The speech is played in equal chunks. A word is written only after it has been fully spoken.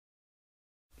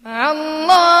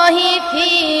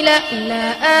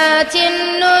لألآت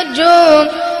النجوم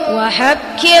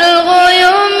وحك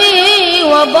الغيوم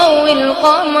وضوء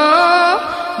القمر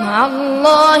مع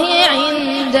الله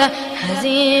عند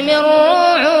هزيم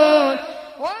الرعود.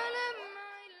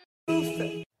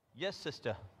 Yes,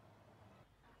 sister.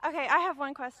 Okay, I have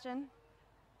one question.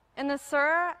 In the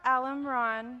Surah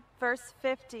Al-Imran, verse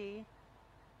 50,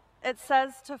 it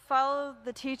says to follow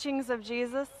the teachings of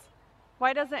Jesus.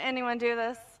 Why doesn't anyone do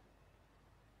this?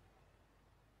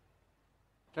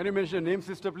 Can you mention your name,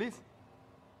 sister, please?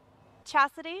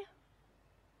 Chastity?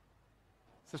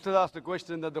 Sister asked a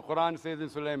question that the Quran says in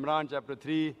Surah Imran, chapter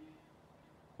 3,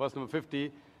 verse number 50,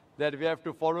 that we have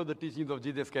to follow the teachings of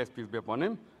Jesus Christ, peace be upon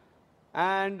him.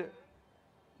 And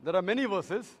there are many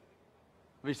verses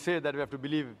which say that we have to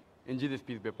believe in Jesus,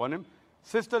 peace be upon him.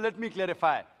 Sister, let me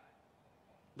clarify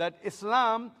that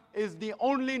Islam is the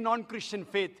only non-Christian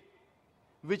faith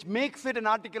which makes it an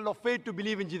article of faith to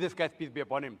believe in Jesus Christ, peace be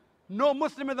upon him. No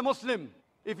Muslim is a Muslim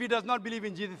if he does not believe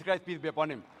in Jesus Christ, peace be upon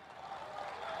him.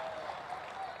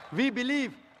 We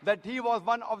believe that he was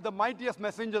one of the mightiest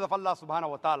messengers of Allah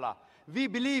subhanahu wa ta'ala. We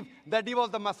believe that he was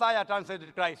the Messiah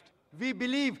translated Christ. We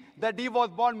believe that he was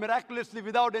born miraculously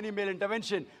without any male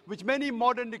intervention, which many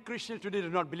modern day Christians today do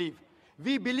not believe.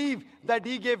 We believe that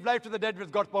he gave life to the dead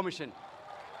with God's permission.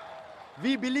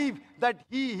 We believe that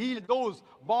he healed those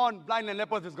born blind and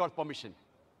lepers with God's permission.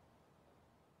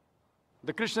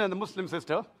 The Christian and the Muslim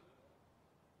sister,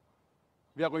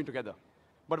 we are going together.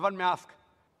 But one may ask,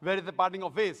 where is the parting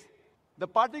of ways? The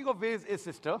parting of ways is,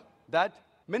 sister, that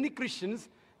many Christians,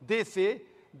 they say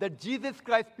that Jesus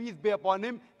Christ, peace be upon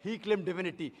him, he claimed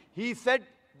divinity. He said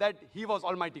that he was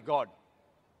Almighty God.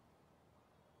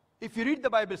 If you read the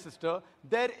Bible, sister,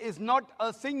 there is not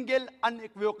a single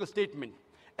unequivocal statement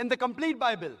in the complete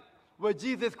Bible where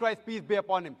Jesus Christ, peace be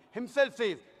upon him, himself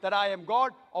says that I am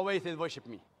God, or where he says worship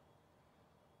me.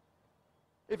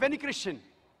 If any Christian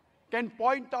can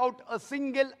point out a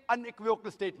single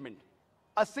unequivocal statement,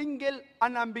 a single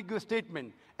unambiguous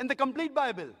statement in the complete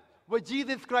Bible where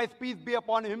Jesus Christ, peace be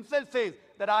upon him, himself says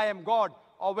that I am God,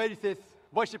 or where he says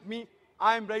worship me,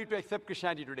 I am ready to accept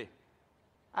Christianity today.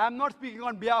 I am not speaking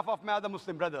on behalf of my other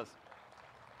Muslim brothers.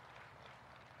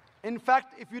 In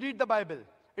fact, if you read the Bible,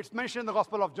 it's mentioned in the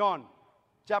Gospel of John,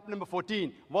 chapter number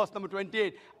 14, verse number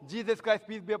 28. Jesus Christ,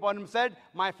 peace be upon him, said,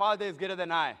 my Father is greater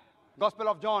than I. Gospel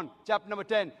of John, chapter number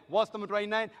 10, verse number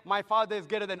 29, my Father is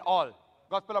greater than all.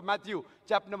 Gospel of Matthew,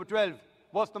 chapter number 12,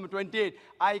 verse number 28,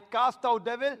 I cast out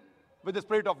devil with the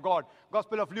Spirit of God.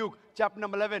 Gospel of Luke, chapter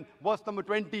number 11, verse number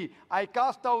 20, I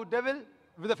cast out devil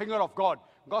with the finger of God.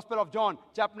 Gospel of John,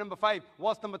 chapter number 5,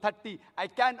 verse number 30, I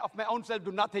can of my own self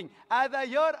do nothing. As I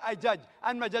hear, I judge,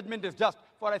 and my judgment is just.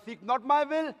 For I seek not my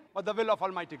will, but the will of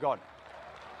Almighty God.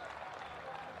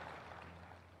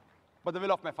 But the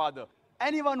will of my Father.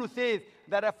 Anyone who says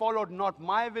that I followed not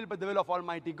my will, but the will of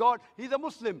Almighty God, he's a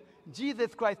Muslim.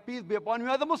 Jesus Christ, peace be upon him,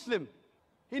 he was a Muslim.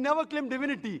 He never claimed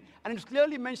divinity. And it's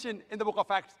clearly mentioned in the book of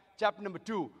Acts, chapter number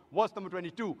 2, verse number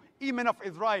 22. Ye men of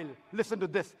Israel, listen to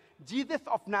this. Jesus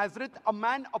of Nazareth, a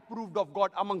man approved of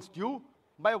God amongst you,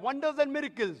 by wonders and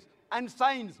miracles and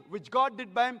signs which God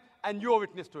did by him, and you are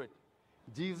witness to it.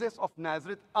 Jesus of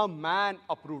Nazareth, a man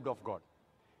approved of God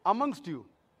amongst you,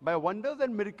 by wonders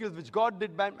and miracles which God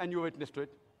did by him, and you witnessed to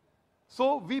it.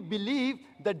 So we believe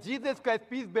that Jesus Christ,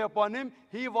 peace be upon him,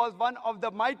 he was one of the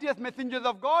mightiest messengers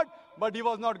of God, but he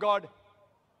was not God.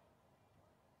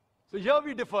 So here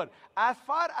we differ. As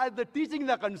far as the teachings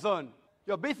are concerned,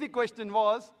 your basic question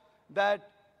was that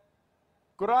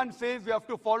Quran says we have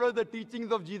to follow the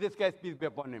teachings of Jesus Christ, peace be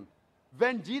upon him.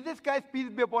 When Jesus Christ, peace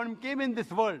be upon him, came in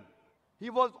this world, he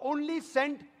was only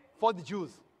sent for the Jews,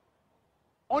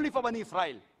 only for Bani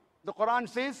Israel. The Quran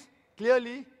says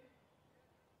clearly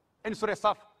in Surah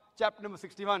Saf, chapter number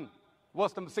 61,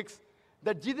 verse number 6,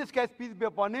 that Jesus Christ, peace be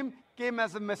upon him, came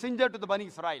as a messenger to the Bani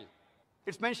Israel.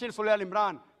 It's mentioned in Surah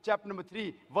Al-Imran, chapter number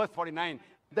 3, verse 49,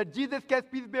 that Jesus Christ,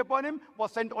 peace be upon him,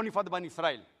 was sent only for the Bani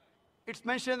Israel. It's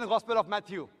mentioned in the Gospel of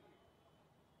Matthew,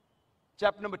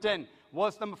 chapter number 10,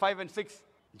 verse number 5 and 6.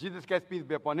 Jesus Christ, peace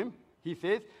be upon him, he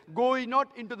says, go ye not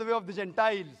into the way of the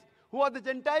Gentiles. Who are the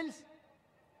Gentiles?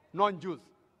 Non-Jews,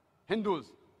 Hindus,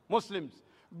 Muslims.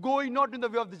 Go ye not in the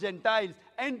way of the Gentiles,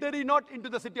 enter ye not into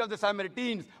the city of the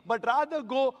Samaritans, but rather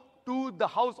go to the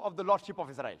house of the Lordship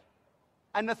of Israel.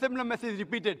 And a similar message is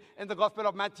repeated in the Gospel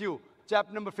of Matthew,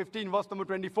 chapter number 15, verse number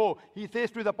 24. He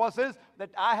says to the apostles that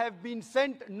I have been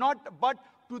sent not but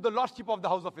to the Lordship of the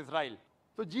house of Israel.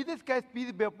 So Jesus Christ,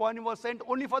 peace be upon him, was sent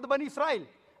only for the Bani Israel.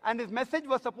 And his message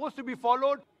was supposed to be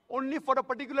followed only for a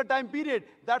particular time period.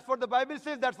 That's what the Bible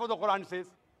says, that's what the Quran says.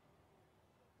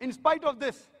 In spite of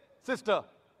this, sister,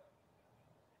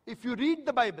 If you read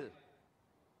the Bible,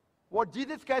 what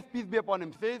Jesus Christ, peace be upon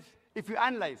him, says, if you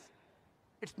analyze,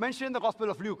 it's mentioned in the Gospel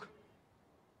of Luke,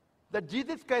 that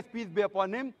Jesus Christ, peace be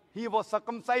upon him, he was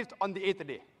circumcised on the 8th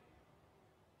day.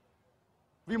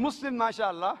 We Muslims,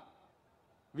 mashallah,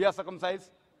 we are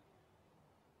circumcised.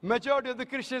 Majority of the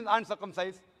Christians aren't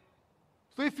circumcised.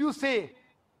 So if you say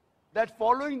that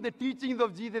following the teachings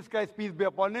of Jesus Christ, peace be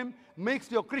upon him, makes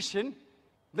you a Christian,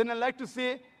 then I'd like to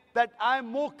say that I am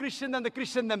more Christian than the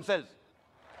Christians themselves.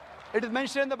 It is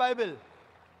mentioned in the Bible,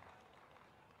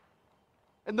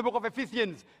 in the book of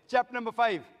Ephesians, chapter number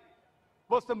 5,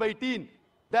 verse number 18,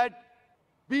 that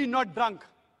be not drunk.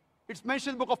 It's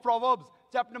mentioned in the book of Proverbs,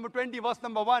 chapter number 20, verse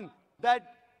number 1,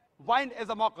 that wine is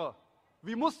a mocker.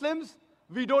 We Muslims,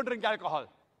 we don't drink alcohol.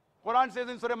 Quran says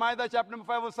in Surah Ma'idah, chapter number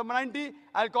 5, verse number 90,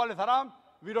 alcohol is haram,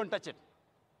 we don't touch it.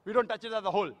 We don't touch it as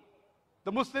a whole.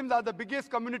 The Muslims are the biggest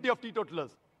community of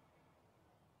teetotalers.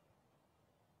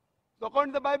 So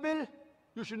according to the Bible,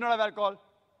 you should not have alcohol.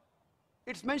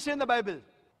 It's mentioned in the Bible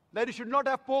that you should not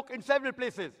have pork in several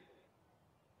places.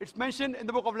 It's mentioned in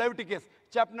the book of Leviticus,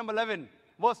 chapter number 11,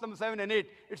 verse number 7 and 8.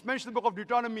 It's mentioned in the book of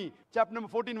Deuteronomy, chapter number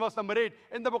 14, verse number 8.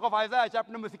 In the book of Isaiah,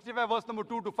 chapter number 65, verse number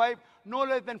 2 to 5. No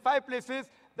less than 5 places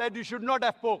that you should not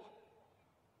have pork.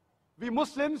 We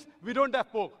Muslims, we don't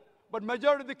have pork. But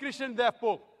majority of the Christians, they have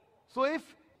pork. So if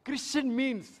Christian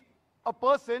means a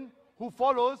person who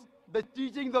follows the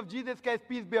teachings of Jesus Christ,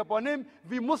 peace be upon him,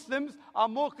 we Muslims are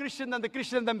more Christian than the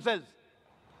Christians themselves.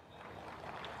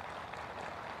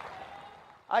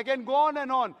 I can go on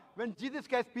and on. When Jesus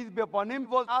Christ, peace be upon him,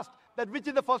 was asked that which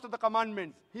is the first of the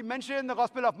commandments, he mentioned in the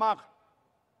Gospel of Mark,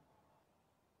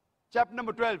 chapter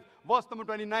number 12, verse number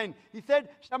 29, he said,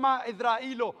 Shama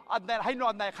Israelo adnai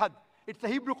haino adnai khad. It's a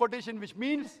Hebrew quotation which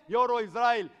means, Hear, O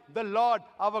Israel, the Lord,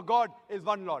 our God, is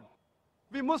one Lord.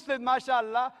 We Muslims,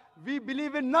 mashallah, we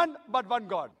believe in none but one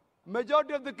God.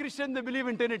 Majority of the Christians, they believe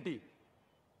in Trinity.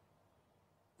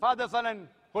 Father, Son, and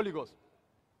Holy Ghost.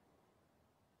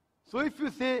 So if you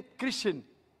say Christian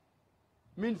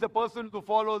means the person who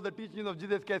follows the teachings of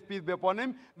Jesus Christ, peace be upon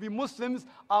him, we Muslims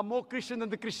are more Christian than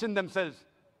the Christians themselves.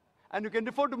 And you can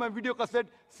refer to my video cassette,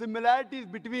 Similarities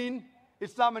Between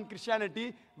Islam and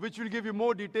Christianity, which will give you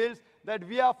more details, that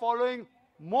we are following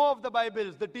more of the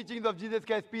Bibles, the teachings of Jesus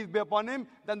Christ, peace be upon him,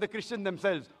 than the Christians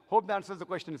themselves. Hope that answers the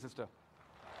question, sister.